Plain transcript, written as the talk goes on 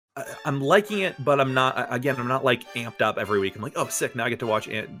I'm liking it, but I'm not. Again, I'm not like amped up every week. I'm like, oh, sick! Now I get to watch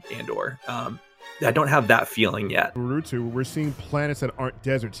Andor. I don't have that feeling yet. Naruto, we're seeing planets that aren't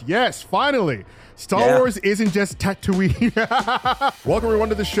deserts. Yes, finally! Star Yeah. Wars isn't just Tatooine. Welcome everyone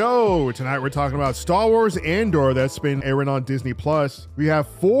to the show. Tonight we're talking about Star Wars Andor that's been airing on Disney+. We have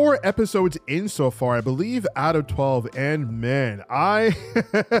 4 episodes in so far, I believe, out of 12. And man,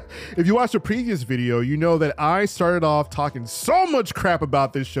 if you watched the previous video, you know that I started off talking so much crap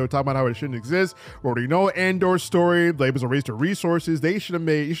about this show, talking about how it shouldn't exist. We already know Andor's story. Labels are raised to resources. You should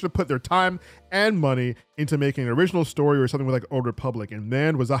have put their time and money into making an original story or something with like Old Republic. And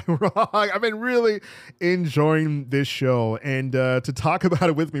man, was I wrong. I've been really enjoying this show. And to talk about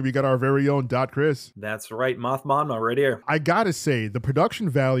it with me, we got our very own Dot Chris. That's right, Mothman right here. I gotta say, the production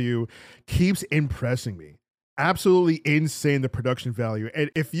value keeps impressing me. Absolutely insane, the production value. And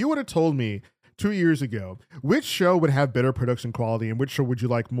if you would have told me 2 years ago, which show would have better production quality and which show would you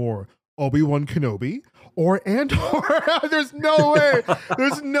like more? Obi-Wan Kenobi or Andor? There's no way.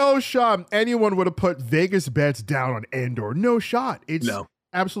 There's no shot anyone would have put Vegas bets down on Andor. No shot. It's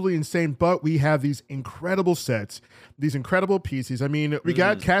absolutely insane. But we have these incredible sets, these incredible pieces. I mean, we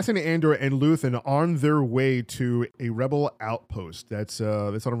got Cassian Andor and Luthen on their way to a rebel outpost that's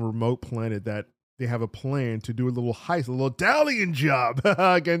on a remote planet that they have a plan to do a little heist, a little dallying job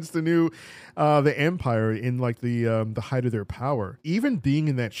against the Empire in like the height of their power. Even being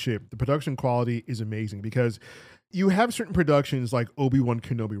in that ship, the production quality is amazing because you have certain productions like Obi-Wan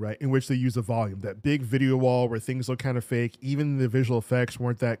Kenobi, right, in which they use the volume, that big video wall where things look kind of fake. Even the visual effects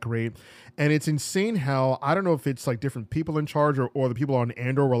weren't that great. And it's insane how, I don't know if it's like different people in charge or the people on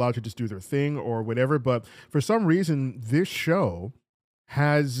Andor were allowed to just do their thing or whatever, but for some reason, this show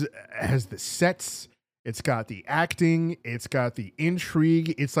has the sets, it's got the acting, it's got the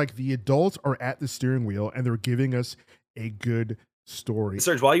intrigue. It's like the adults are at the steering wheel and they're giving us a good story.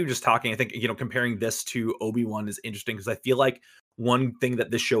 Serge, while you were just talking, I think, comparing this to Obi-Wan is interesting because I feel like one thing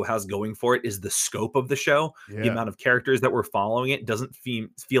that this show has going for it is the scope of the show. The amount of characters that we're following, it doesn't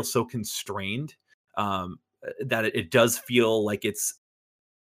feel so constrained, that it does feel like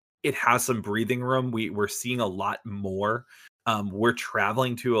it has some breathing room. We're seeing a lot more. We're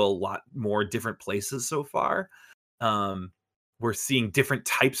traveling to a lot more different places so far. We're seeing different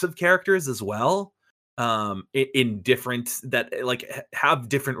types of characters as well, in different that like have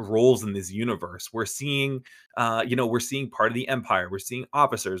different roles in this universe. We're seeing, we're seeing part of the Empire. We're seeing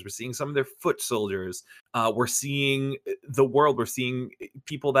officers. We're seeing some of their foot soldiers. We're seeing the world. We're seeing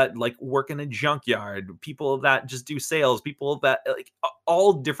people that like work in a junkyard, people that just do sales, people that like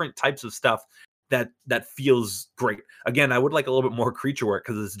all different types of stuff. That feels great. Again, I would like a little bit more creature work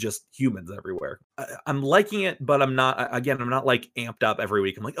because it's just humans everywhere. I'm liking it, but I'm not. Again, I'm not like amped up every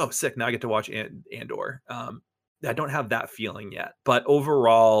week. I'm like, oh, sick! Now I get to watch Andor. I don't have that feeling yet. But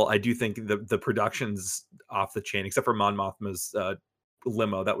overall, I do think the production's off the chain, except for Mon Mothma's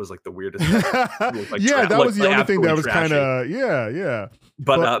limo. That was like the weirdest. Like, yeah, that was the only thing that was kind of yeah.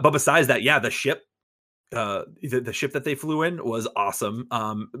 But besides that, yeah, the ship. The ship that they flew in was awesome.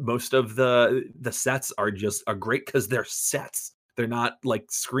 Most of the sets are great because they're sets. They're not like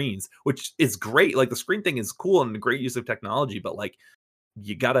screens, which is great. Like the screen thing is cool and a great use of technology, but like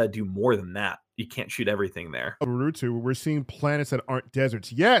you gotta do more than that. You can't shoot everything there. Naruto, we're seeing planets that aren't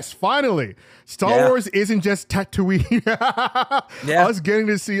deserts. Yes, finally, Star Wars isn't just Tatooine. Us getting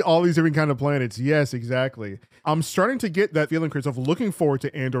to see all these different kind of planets. Yes, exactly. I'm starting to get that feeling, Chris, of looking forward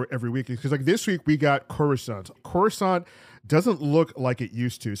to Andor every week because like this week we got Coruscant. Coruscant doesn't look like it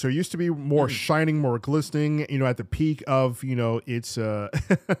used to. So it used to be more shining, more glistening, at the peak of, its at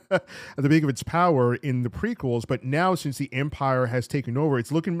the peak of its power in the prequels. But now since the Empire has taken over,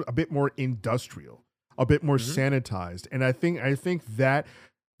 it's looking a bit more industrial, a bit more sanitized. And I think that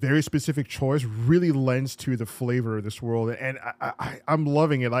very specific choice really lends to the flavor of this world, and I'm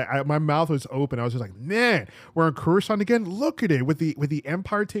loving it. My mouth was open. I was just like, man, we're on Coruscant again. Look at it with the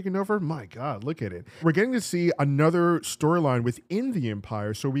Empire taking over. My God, look at it. We're getting to see another storyline within the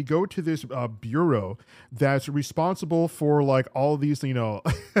Empire. So we go to this bureau that's responsible for like all of these.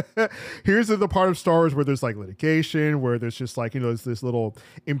 Here's the part of Star Wars where there's like litigation, where there's just like there's this little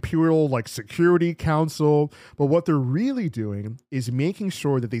Imperial like security council. But what they're really doing is making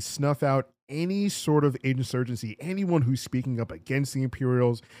sure that they snuff out any sort of insurgency, anyone who's speaking up against the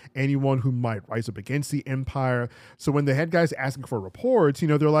Imperials, anyone who might rise up against the Empire. So when the head guy's asking for reports,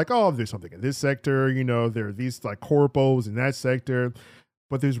 they're like, oh, there's something in this sector, there are these like corpos in that sector,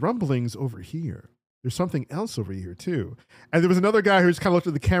 but there's rumblings over here. there's something else over here too. And there was another guy who just kind of looked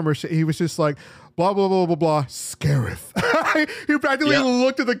at the camera. He was just like, blah, blah, blah, blah, blah, Scarif. He practically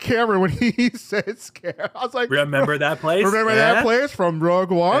looked at the camera when he said Scarif. I was like, remember that place? Remember that place from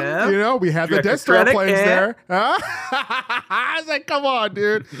Rogue One? Yeah. You know, we had the Death Star planes there. Huh? I was like, come on,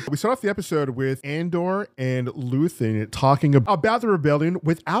 dude. We start off the episode with Andor and Luthen talking about the rebellion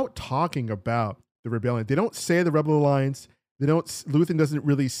without talking about the rebellion. They don't say the Rebel Alliance. Luthen doesn't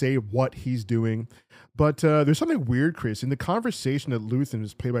really say what he's doing. But there's something weird, Chris. In the conversation that Luthen,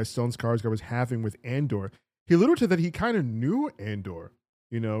 who's played by Stellan Skarsgård, was having with Andor, he alluded to that he kind of knew Andor.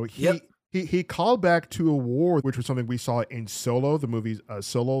 You know, he called back to a war, which was something we saw in Solo, the movie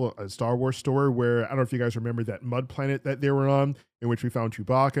Solo, a Star Wars story, where I don't know if you guys remember that mud planet that they were on, in which we found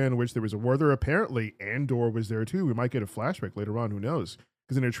Chewbacca, in which there was a war there. Apparently, Andor was there too. We might get a flashback later on. Who knows?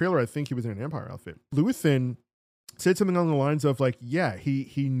 Because in the trailer, I think he was in an Empire outfit. Luthen said something along the lines of like, yeah,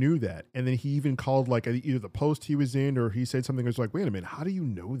 he knew that. And then he even called like either the post he was in, or he said something that was like, wait a minute, how do you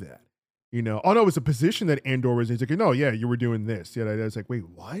know that? You know, oh no, it was a position that Andor was in. He's like, no, yeah, you were doing this. Yeah, I was like, wait,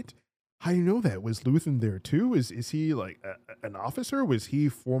 what? How do you know that? Was Luthen there too? Is he like an officer? Was he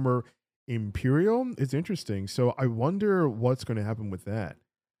former Imperial? It's interesting. So I wonder what's going to happen with that.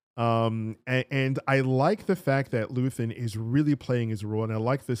 And I like the fact that Luthen is really playing his role, and I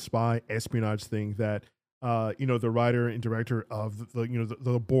like the spy espionage thing that the writer and director of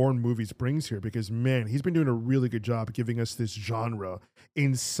the Bourne movies brings here, because man, he's been doing a really good job giving us this genre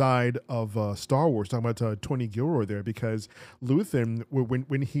inside of Star Wars. Talking about Tony Gilroy there, because Luthen,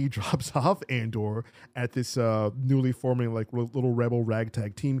 when he drops off Andor at this newly forming like little rebel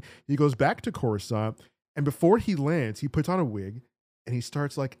ragtag team, he goes back to Coruscant, and before he lands, he puts on a wig and he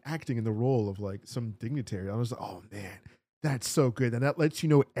starts like acting in the role of like some dignitary. I was like, oh man, that's so good. And that lets you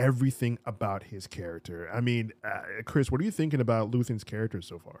know everything about his character. I mean, Chris, what are you thinking about Luthen's character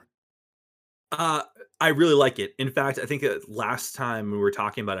so far? I really like it. In fact, I think last time we were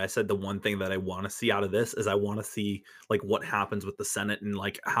talking about it, I said the one thing that I want to see out of this is I want to see like what happens with the Senate and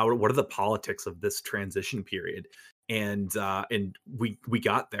like what are the politics of this transition period. And we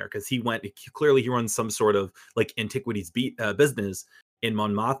got there because he clearly runs some sort of like antiquities business, and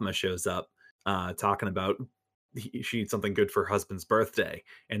Mon Mothma shows up talking about she needs something good for her husband's birthday,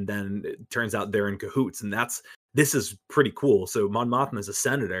 and then it turns out they're in cahoots, and this is pretty cool. So Mon Mothma is a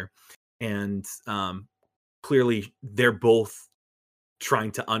senator, and clearly they're both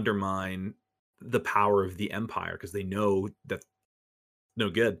trying to undermine the power of the Empire because they know that's no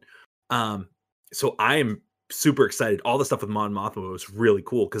good. So I am super excited. All the stuff with Mon Mothma was really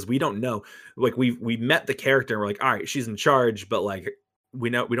cool because we don't know, like we met the character and we're like, all right, she's in charge, but like we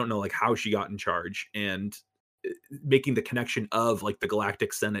don't know like how she got in charge, and making the connection of like the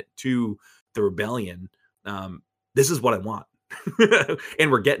Galactic Senate to the rebellion. This is what I want. And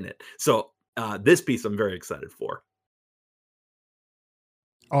we're getting it. So this piece I'm very excited for.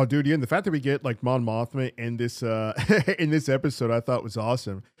 Oh, dude, yeah, and the fact that we get like Mon Mothma in this in this episode, I thought was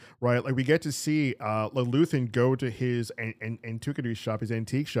awesome, right? Like we get to see Luthen go to his antiquity shop, his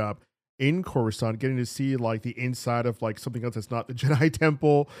antique shop in Coruscant, getting to see like the inside of like something else that's not the Jedi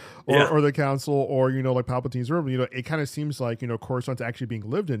Temple or the Council or like Palpatine's room. It kind of seems like Coruscant's actually being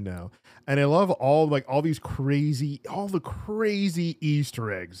lived in now, and I love all the crazy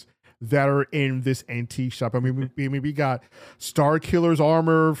Easter eggs that are in this antique shop. I mean, we got Star Killer's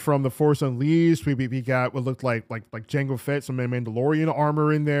armor from The Force Unleashed. We got what looked like Jango Fett, some Mandalorian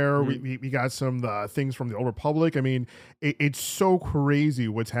armor in there. Mm-hmm. We got some things from the Old Republic. I mean, it's so crazy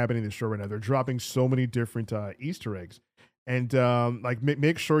what's happening in the show right now. They're dropping so many different Easter eggs. And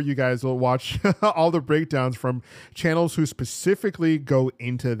make sure you guys will watch all the breakdowns from channels who specifically go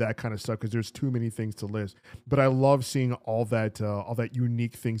into that kind of stuff, because there's too many things to list. But I love seeing all that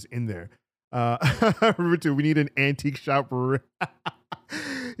unique things in there. Remember too, we need an antique shop.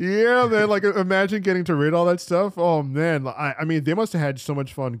 Yeah, man. Like imagine getting to read all that stuff. Oh man, I mean, they must have had so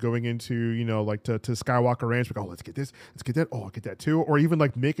much fun going into to Skywalker Ranch. Like, oh, let's get this, let's get that. Oh, I'll get that too. Or even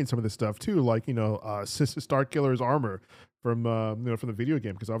like making some of the stuff too, like Sister Star Killer's armor from from the video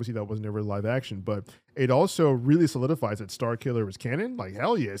game, because obviously that wasn't ever live action, but it also really solidifies that Star Killer was canon. Like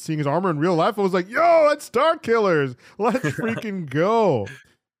hell yeah, seeing his armor in real life, I was like, yo, that's Star Killers. Let's freaking go.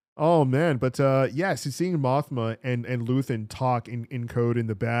 Oh man, but yes, seeing Mothma and Luthen talk in code in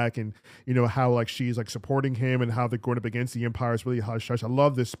the back, and how like she's like supporting him, and how they're going up against the Empire is really hush hush. I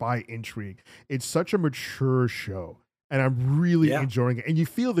love this spy intrigue. It's such a mature show, and I'm really enjoying it. And you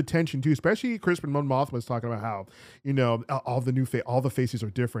feel the tension too, especially Chris when Mon Mothma was talking about how all the faces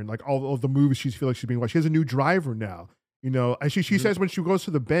are different. Like all of the moves she feels like she's being watched. She has a new driver now. And she says when she goes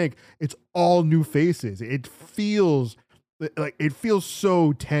to the bank, it's all new faces. It feels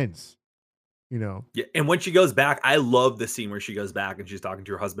so tense. you know. Yeah, and when she goes back, I love the scene where she goes back and she's talking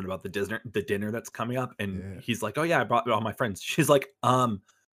to her husband about the dinner that's coming up, and Yeah. he's like, "Oh yeah, I brought all my friends." She's like,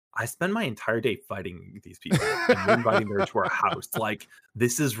 I spend my entire day fighting these people, and you're inviting them to our house. Like,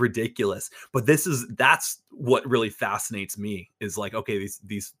 this is ridiculous." But that's what really fascinates me is like, okay,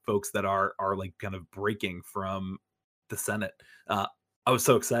 these folks that are like kind of breaking from the Senate. I was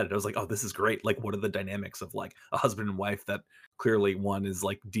so excited. I was like, "Oh, this is great!" Like, what are the dynamics of like a husband and wife that clearly one is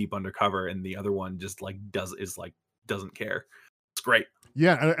like deep undercover and the other one just like doesn't care. It's great.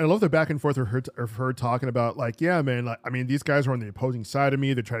 Yeah, I love the back and forth of her talking about like, yeah, man, like I mean, these guys are on the opposing side of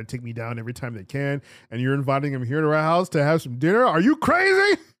me. They're trying to take me down every time they can, and you're inviting them here to our house to have some dinner. Are you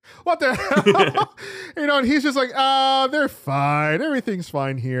crazy? What the hell? You know, and he's just like, they're fine. Everything's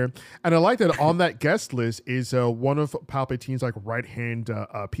fine here. And I like that on that guest list is one of Palpatine's like right hand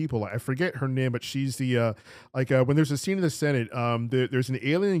people. I forget her name, but she's the when there's a scene in the Senate, there's an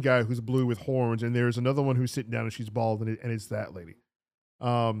alien guy who's blue with horns, and there's another one who's sitting down and she's bald, and it's that lady.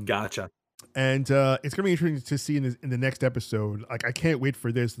 Gotcha. And it's gonna be interesting to see in the next episode. Like, I can't wait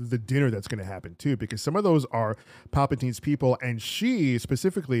for the dinner that's gonna happen too, because some of those are Palpatine's people, and she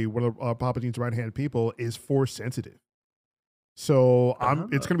specifically, one of Palpatine's right hand people, is Force sensitive. So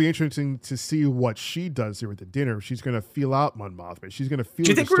it's gonna be interesting to see what she does here at the dinner. She's gonna feel out Mon Mothma. She's gonna feel.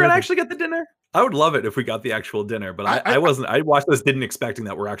 Do you think we're gonna actually get the dinner? I would love it if we got the actual dinner, but I wasn't. I watched this, didn't expecting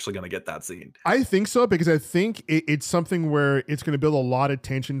that we're actually going to get that scene. I think so, because I think it's something where it's going to build a lot of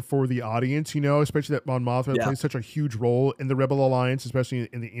tension for the audience, you know, especially that Mon Mothma plays such a huge role in the Rebel Alliance, especially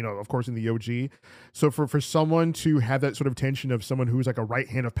in the, you know, of course, in the OG. So for someone to have that sort of tension of someone who's like a right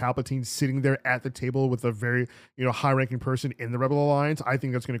hand of Palpatine sitting there at the table with a very, you know, high ranking person in the Rebel Alliance, I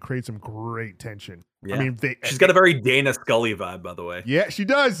think that's going to create some great tension. Yeah. I mean, she's got a very Dana Scully vibe, by the way. Yeah, she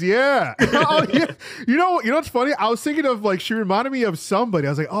does. Yeah. Oh, yeah. You know what's funny? I was thinking of like, she reminded me of somebody. I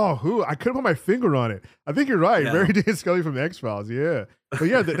was like, oh, who? I couldn't put my finger on it. I think you're right. Yeah. Very Dana Scully from X-Files. Yeah. But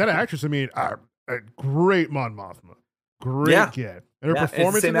yeah, that actress, I mean, a great Mon Mothma. Great kid. And her performance.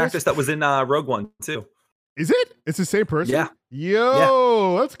 It's the same actress that was in Rogue One too. Is it? It's the same person? Yeah.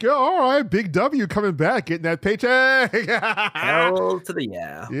 Yo, let's go. All right. Big W coming back, getting that paycheck. Hell to the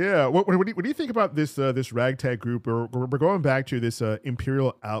yeah. Yeah. What do you think about this this ragtag group? We're going back to this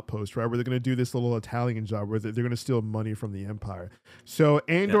Imperial outpost, right? Where they're going to do this little Italian job where they're going to steal money from the Empire. So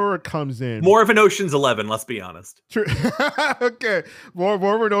Andor comes in. More of an Ocean's 11, let's be honest. True. Okay. More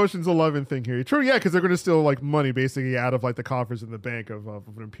of an Ocean's 11 thing here. True, yeah, because they're going to steal like money basically out of like the coffers in the bank of an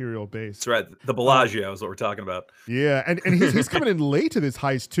Imperial base. That's right. The Bellagio is what we're talking about. Yeah, and he's coming in late to this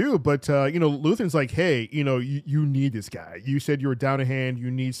heist too, but you know, Luthor's like, hey, you know, you need this guy. You said you were down a hand. You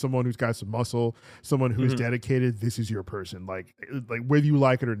need someone who's got some muscle, someone who's dedicated. This is your person, like whether you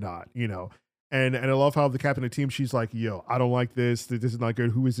like it or not, you know. And I love how the captain of the team, she's like, yo, I don't like this. This is not good.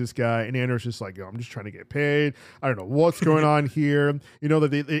 Who is this guy? And Andor's just like, yo, I'm just trying to get paid. I don't know what's going on here. You know,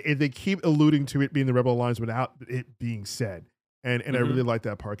 that they keep alluding to it being the Rebel Alliance without it being said. And I really like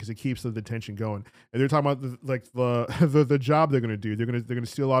that part because it keeps the tension going. And they're talking about the job they're going to do. They're going to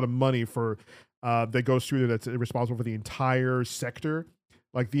steal a lot of money for that goes through there that's responsible for the entire sector,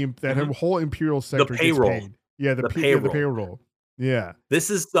 like that whole Imperial sector. The payroll. Gets paid. Yeah, the payroll. Yeah.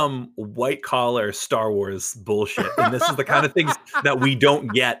 This is some white collar Star Wars bullshit. And this is the kind of things that we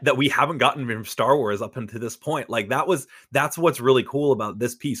don't get, that we haven't gotten from Star Wars up until this point. Like that's what's really cool about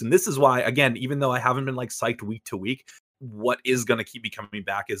this piece. And this is why, again, even though I haven't been like psyched week to week, what is going to keep me coming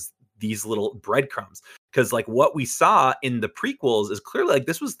back is these little breadcrumbs. Because like what we saw in the prequels is clearly like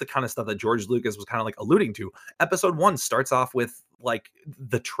this was the kind of stuff that George Lucas was kind of like alluding to. Episode 1 starts off with like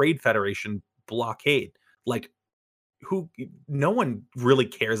the Trade Federation blockade. Like no one really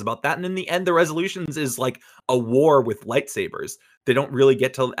cares about that. And in the end, the resolutions is like a war with lightsabers. They don't really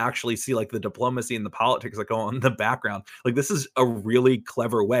get to actually see like the diplomacy and the politics that go on in the background. Like this is a really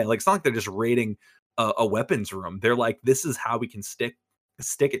clever way. Like it's not like they're just raiding a weapons room. They're like, this is how we can stick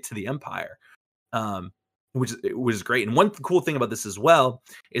it to the Empire, which is great. And one cool thing about this as well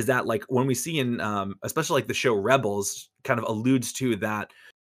is that like when we see in especially like the show Rebels kind of alludes to that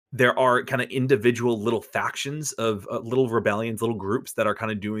there are kind of individual little factions of little rebellions, little groups that are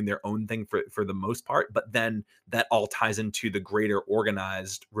kind of doing their own thing for the most part, but then that all ties into the greater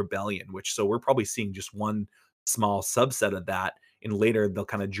organized rebellion, which so we're probably seeing just one small subset of that. And later they'll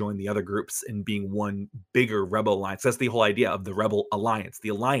kind of join the other groups in being one bigger rebel alliance. That's the whole idea of the Rebel Alliance. The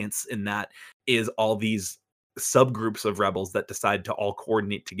alliance in that is all these subgroups of rebels that decide to all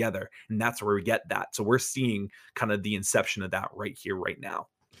coordinate together. And that's where we get that. So we're seeing kind of the inception of that right here, right now.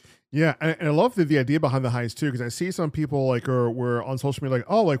 Yeah, and I love the idea behind the heist too, because I see some people like were on social media like,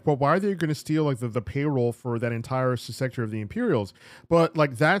 oh, like, well, why are they going to steal like the payroll for that entire sector of the Imperials? But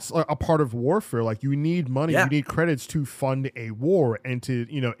like that's a part of warfare. Like you need money, you Yeah. need credits to fund a war, and to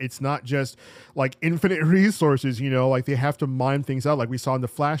it's not just like infinite resources. Like they have to mine things out. Like we saw in the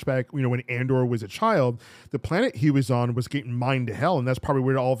flashback, when Andor was a child, the planet he was on was getting mined to hell, and that's probably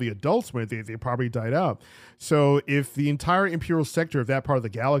where all the adults went. They probably died out. So if the entire Imperial sector of that part of the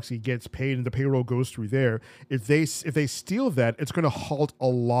galaxy gets paid and the payroll goes through there, if they steal that, it's going to halt a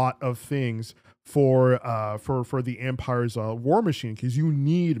lot of things for the Empire's war machine, because you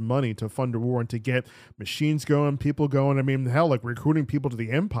need money to fund a war and to get machines going, people going. I mean, hell, like recruiting people to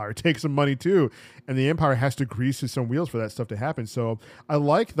the Empire takes some money too, and the Empire has to grease some wheels for that stuff to happen. So I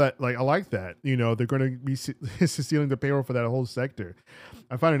like that. Like I like that. They're going to be stealing the payroll for that whole sector.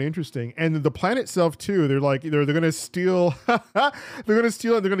 I find it interesting, and the planet itself too. They're like they're going to steal. They're going to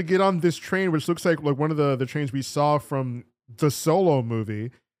steal, and they're going to get on this train, which looks like one of the trains we saw from the Solo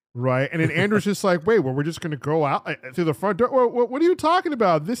movie, right? And then Andrew's just like, wait, well, we're just going to go out through the front door. What are you talking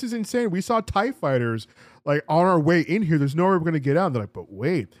about? This is insane. We saw TIE fighters like on our way in here. There's nowhere we're going to get out. And they're like, but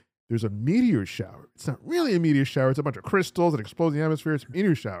wait, there's a meteor shower. It's not really a meteor shower. It's a bunch of crystals that explode in the atmosphere. It's a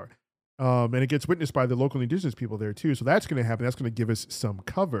meteor shower. And it gets witnessed by the local indigenous people there too. So that's going to happen. That's going to give us some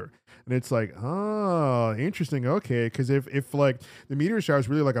cover. And it's like, oh, interesting. Okay. Because if like the meteor shower is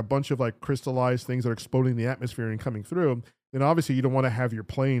really like a bunch of like crystallized things that are exploding in the atmosphere and coming through, then obviously you don't want to have your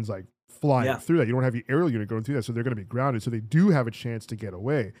planes like flying through that. You don't have your aerial unit going through that. So they're going to be grounded. So they do have a chance to get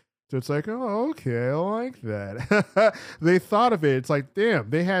away. So it's like, oh, okay, I like that. They thought of it. It's like, damn,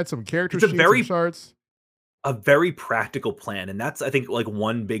 they had some character sheets and charts. A very practical plan, and that's, I think, like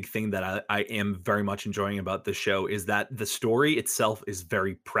one big thing that I am very much enjoying about the show is that the story itself is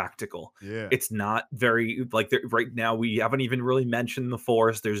very practical. Yeah, it's not very like right now we haven't even really mentioned the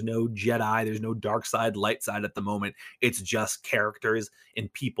Force. There's no Jedi, there's no dark side, light side at the moment. It's just characters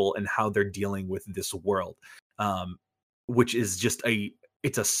and people and how they're dealing with this world, which is just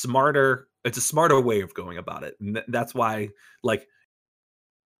it's a smarter way of going about it, and that's why like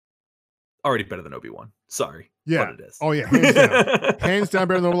already better than Obi-Wan. Sorry. Yeah. But it is. Oh yeah, hands down. Hands down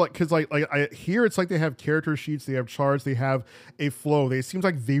better than like, because like I hear it's like they have character sheets, they have charts, they have a flow. It seems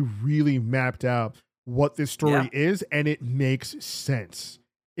like they really mapped out what this story is, and it makes sense.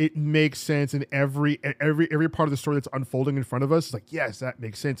 It makes sense in every part of the story that's unfolding in front of us. It's like, yes, that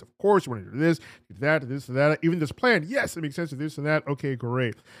makes sense. Of course, you want to do this, do that, this, and that. Even this plan, yes, it makes sense to this and that. Okay,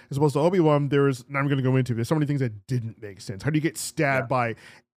 great. As opposed to Obi-Wan, there's I'm going to go into. There's so many things that didn't make sense. How do you get stabbed by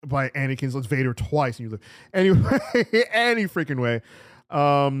Anakin's Vader twice and you live anyway? Any freaking way.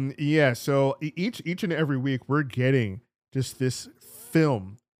 Yeah, so each and every week we're getting just this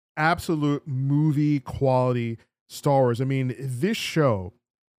film, absolute movie quality Star Wars. I mean, this show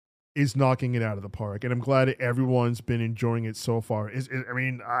is knocking it out of the park, and I'm glad everyone's been enjoying it so far.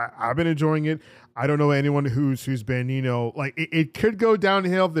 I've been enjoying it. I don't know anyone who's been, like it could go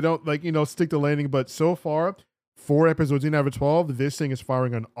downhill if they don't stick the landing, but so far 4 episodes in out of 12, this thing is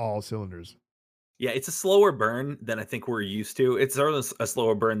firing on all cylinders. Yeah, it's a slower burn than I think we're used to. It's certainly a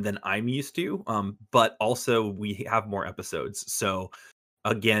slower burn than I'm used to. But also we have more episodes. So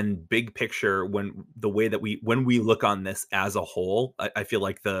again, big picture, when we look on this as a whole, I feel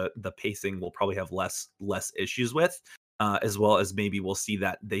like the pacing will probably have less issues with. As well as maybe we'll see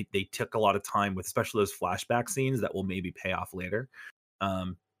that they took a lot of time with especially those flashback scenes that will maybe pay off later.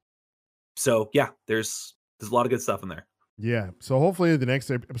 So yeah, there's a lot of good stuff in there. Yeah. So hopefully the next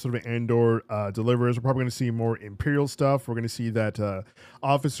episode of Andor delivers. We're probably going to see more Imperial stuff. We're going to see that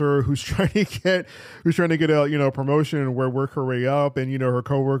officer who's trying to get a promotion and work her way up, and her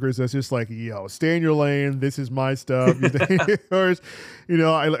coworkers that's just like, stay in your lane. This is my stuff. Yours.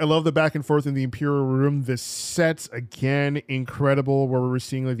 I love the back and forth in the Imperial room. The sets again incredible, where we're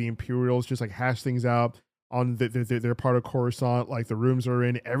seeing like the Imperials just like hash things out on their part of Coruscant. Like the rooms are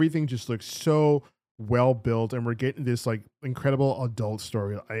in, everything just looks so well built, and we're getting this like incredible adult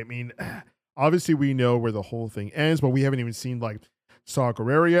story. I mean, obviously we know where the whole thing ends, but we haven't even seen like Saw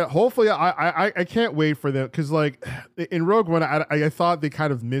Gerrera yet. Hopefully, I can't wait for them, because like in Rogue One, I thought they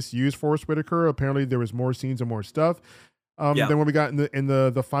kind of misused Forrest Whitaker. Apparently, there was more scenes and more stuff than what we got in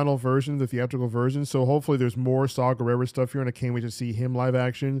the final version, the theatrical version. So hopefully, there's more Saw Gerrera stuff here, and I can't wait to see him live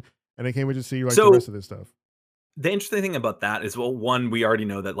action, and I can't wait to see like the rest of this stuff. The interesting thing about that is, well, one, we already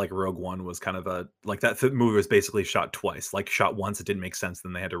know that like Rogue One was kind of that movie was basically shot twice. Like shot once, it didn't make sense,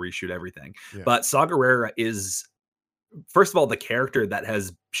 then they had to reshoot everything. Yeah. But Saw Gerrera is, first of all, the character that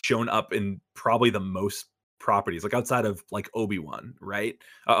has shown up in probably the most properties, like outside of like Obi-Wan, right?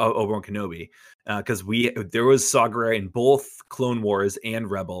 Obi-Wan Kenobi, because there was Saw Gerrera in both Clone Wars and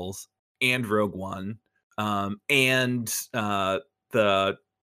Rebels and Rogue One, and the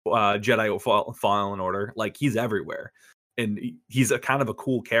Jedi Fallen Order. Like, he's everywhere, and he's a kind of a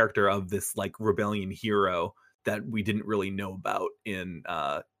cool character of this like rebellion hero that we didn't really know about in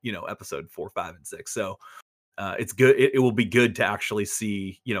episode 4, 5, and 6. So it's good. It will be good to actually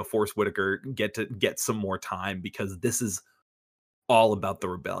see, Forrest Whitaker get some more time, because this is all about the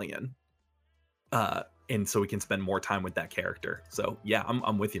rebellion. And so we can spend more time with that character. So yeah,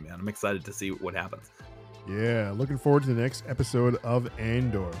 I'm with you, man. I'm excited to see what happens. Yeah, looking forward to the next episode of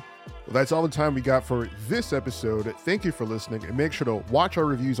Andor. Well, that's all the time we got for this episode. Thank you for listening, and make sure to watch our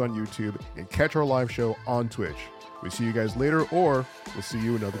reviews on YouTube and catch our live show on Twitch. We'll see you guys later, or we'll see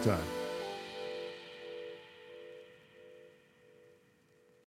you another time.